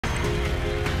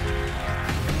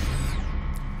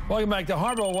Welcome back to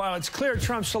Harbor. While it's clear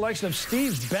Trump's selection of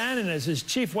Steve Bannon as his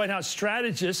chief White House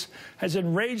strategist has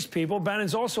enraged people,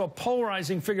 Bannon's also a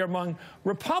polarizing figure among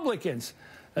Republicans.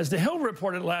 As The Hill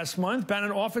reported last month,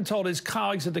 Bannon often told his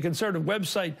colleagues at the conservative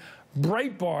website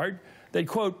Breitbart that,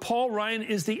 quote, Paul Ryan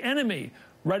is the enemy,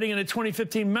 writing in a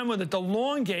 2015 memo that the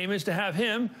long game is to have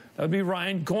him, that would be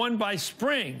Ryan, gone by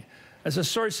spring. As a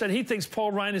source said, he thinks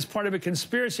Paul Ryan is part of a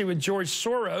conspiracy with George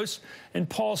Soros and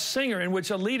Paul Singer, in which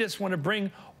elitists want to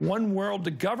bring one world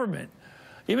to government.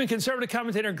 Even conservative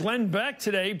commentator Glenn Beck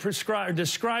today described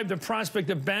the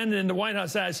prospect of Bannon in the White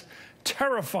House as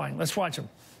terrifying. Let's watch him.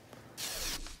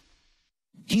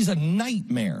 He's a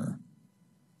nightmare.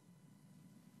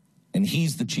 And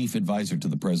he's the chief advisor to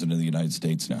the president of the United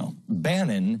States now.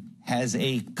 Bannon has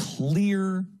a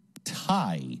clear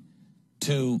tie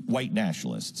to white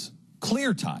nationalists.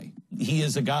 Clear tie. He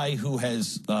is a guy who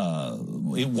has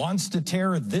wants to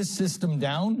tear this system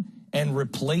down and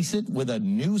replace it with a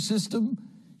new system.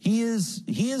 He is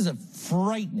a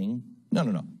frightening,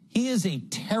 he is a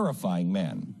terrifying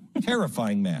man.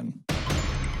 Terrifying man.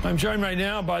 I'm joined right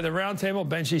now by the roundtable,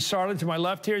 Benji Sarlin to my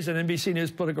left here is an NBC News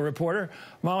political reporter.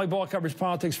 Molly Ball covers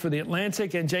politics for The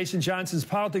Atlantic, and Jason Johnson's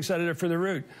politics editor for The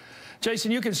Root.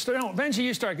 Jason, you can start. No, Benji,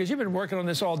 you start, because you've been working on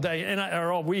this all day,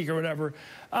 or all week or whatever.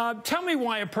 Tell me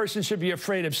why a person should be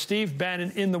afraid of Steve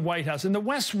Bannon in the White House, in the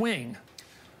West Wing.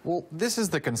 Well, this is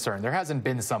the concern. There hasn't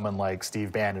been someone like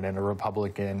Steve Bannon in a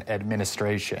Republican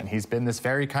administration. He's been this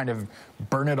very kind of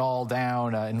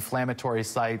burn-it-all-down inflammatory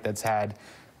site that's had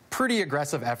pretty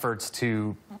aggressive efforts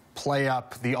to play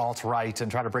up the alt-right and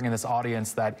try to bring in this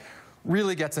audience that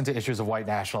really gets into issues of white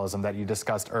nationalism that you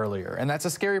discussed earlier. And that's a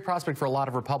scary prospect for a lot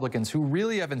of Republicans who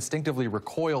really have instinctively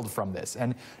recoiled from this.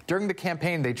 And during the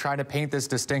campaign, they try to paint this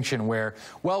distinction where,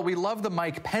 well, we love the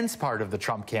Mike Pence part of the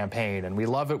Trump campaign, and we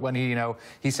love it when he,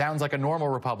 he sounds like a normal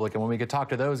Republican when we could talk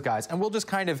to those guys. And we'll just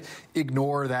kind of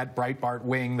ignore that Breitbart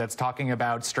wing that's talking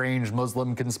about strange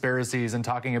Muslim conspiracies and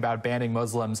talking about banning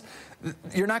Muslims.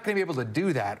 You're not going to be able to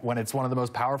do that when it's one of the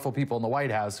most powerful people in the White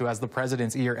House who has the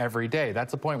president's ear every day. That's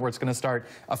the point where it's going to start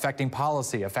affecting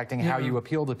policy, affecting how you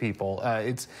appeal to people.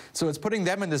 So it's putting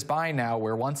them in this bind now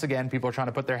where, once again, people are trying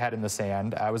to put their head in the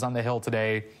sand. I was on the Hill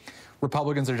today.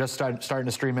 Republicans are just starting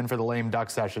to stream in for the lame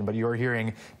duck session, but you're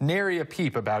hearing nary a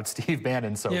peep about Steve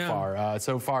Bannon so far.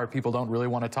 So far, people don't really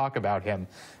want to talk about him.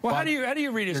 Well, how do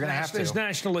you read his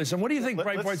nationalism? What do you think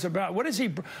Breitbart's about? What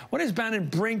does Bannon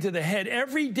bring to the head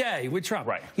every day with Trump?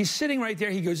 Right. He's sitting right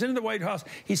there. He goes into the White House.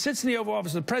 He sits in the Oval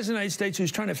Office of the President of the United States,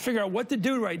 who's trying to figure out what to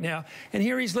do right now. And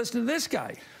here he's listening to this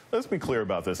guy. Let's be clear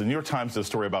about this. The New York Times did a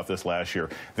story about this last year.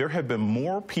 There have been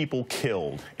more people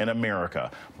killed in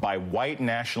America by white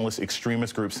nationalist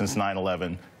extremist groups since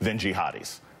 9/11 than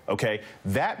jihadis. Okay?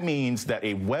 That means that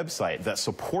a website that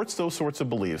supports those sorts of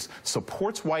beliefs,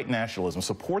 supports white nationalism,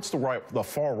 supports the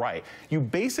far right, you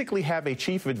basically have a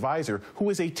chief advisor who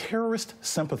is a terrorist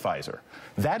sympathizer.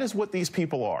 That is what these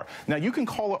people are. Now, you can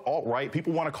call it alt-right.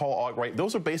 People want to call it alt-right.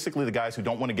 Those are basically the guys who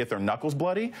don't want to get their knuckles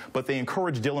bloody, but they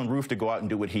encourage Dylan Roof to go out and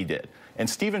do what he did. And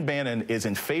Stephen Bannon is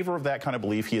in favor of that kind of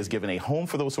belief. He has given a home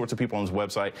for those sorts of people on his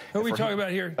website. Who are we talking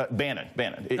about here? Bannon.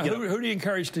 Who do you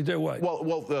encourage to do what?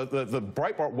 Well, the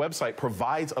Breitbart website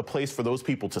provides a place for those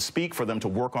people to speak, for them to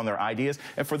work on their ideas,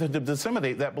 and for them to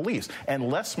disseminate that beliefs. And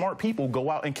less smart people go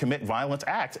out and commit violent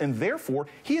acts, and therefore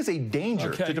he is a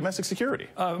danger to domestic security.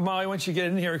 Molly, once you get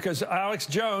in here, because Alex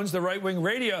Jones, the right-wing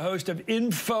radio host of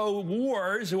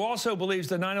InfoWars, who also believes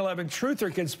the 9/11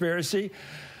 truther conspiracy,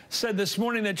 said this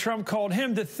morning that Trump called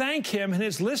him to thank him and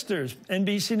his listeners.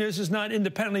 NBC News has not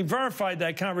independently verified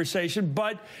that conversation,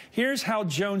 but here's how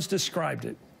Jones described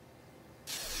it.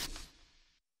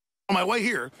 On my way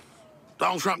here,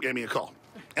 Donald Trump gave me a call.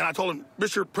 And I told him,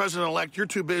 Mr. President-elect, you're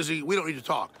too busy. We don't need to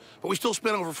talk. But we still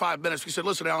spent over 5 minutes. He said,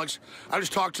 listen, Alex, I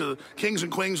just talked to the kings and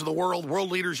queens of the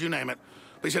world leaders, you name it.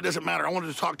 But he said, it doesn't matter. I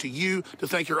wanted to talk to you to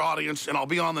thank your audience, and I'll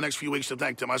be on the next few weeks to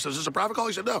thank them. I said, is this a private call?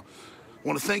 He said, no. I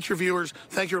want to thank your viewers,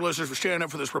 thank your listeners for standing up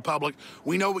for this republic.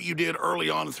 We know what you did early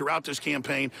on and throughout this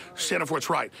campaign. Stand up for what's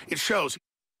right. It shows.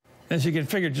 As you can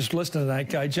figure, just listen to that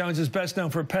guy. Jones is best known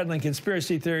for peddling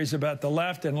conspiracy theories about the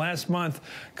left, and last month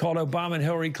called Obama and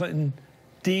Hillary Clinton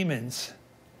demons.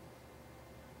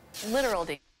 Literal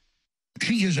demons.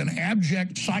 She is an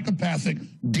abject, psychopathic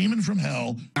demon from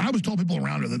hell. I was told people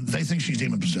around her that they think she's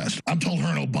demon-possessed. I'm told her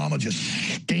and Obama just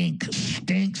stink.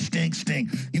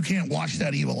 You can't wash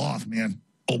that evil off, man.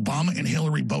 Obama and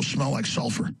Hillary both smell like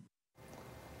sulfur.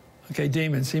 Okay,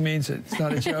 demons. He means it. It's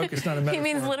not a joke. It's not a metaphor.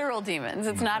 He means literal demons.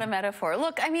 It's not a metaphor.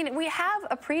 Look, I mean, we have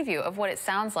a preview of what it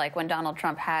sounds like when Donald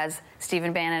Trump has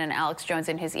Stephen Bannon and Alex Jones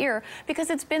in his ear, because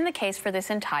it's been the case for this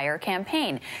entire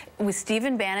campaign. It was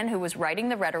Stephen Bannon who was writing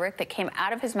the rhetoric that came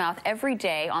out of his mouth every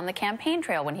day on the campaign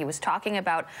trail when he was talking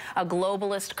about a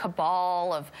globalist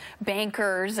cabal of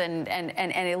bankers and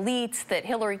elites, that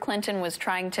Hillary Clinton was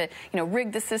trying to,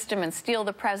 rig the system and steal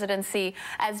the presidency.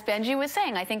 As Benji was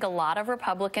saying, I think a lot of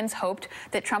Republicans hoped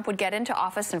that Trump would get into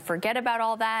office and forget about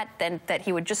all that, then that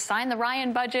he would just sign the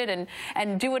Ryan budget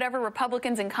and do whatever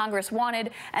Republicans in Congress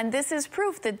wanted. And this is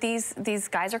proof that these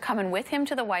guys are coming with him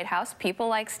to the White House. People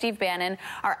like Steve Bannon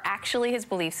are actually his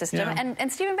belief system. Yeah.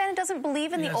 And Stephen Bannon doesn't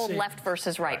believe in the old left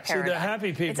versus right paradigm. The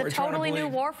happy people it's a totally new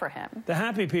war for him. The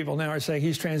happy people now are saying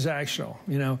he's transactional.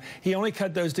 He only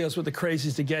cut those deals with the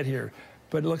crazies to get here.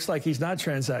 But it looks like he's not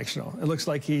transactional. It looks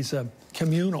like he's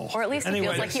communal. Or at least it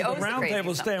feels like he owes the round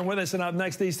table staying with us, and up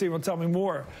next, these two will tell me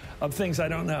more of things I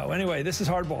don't know. Anyway, this is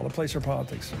Hardball, the place for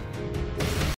politics.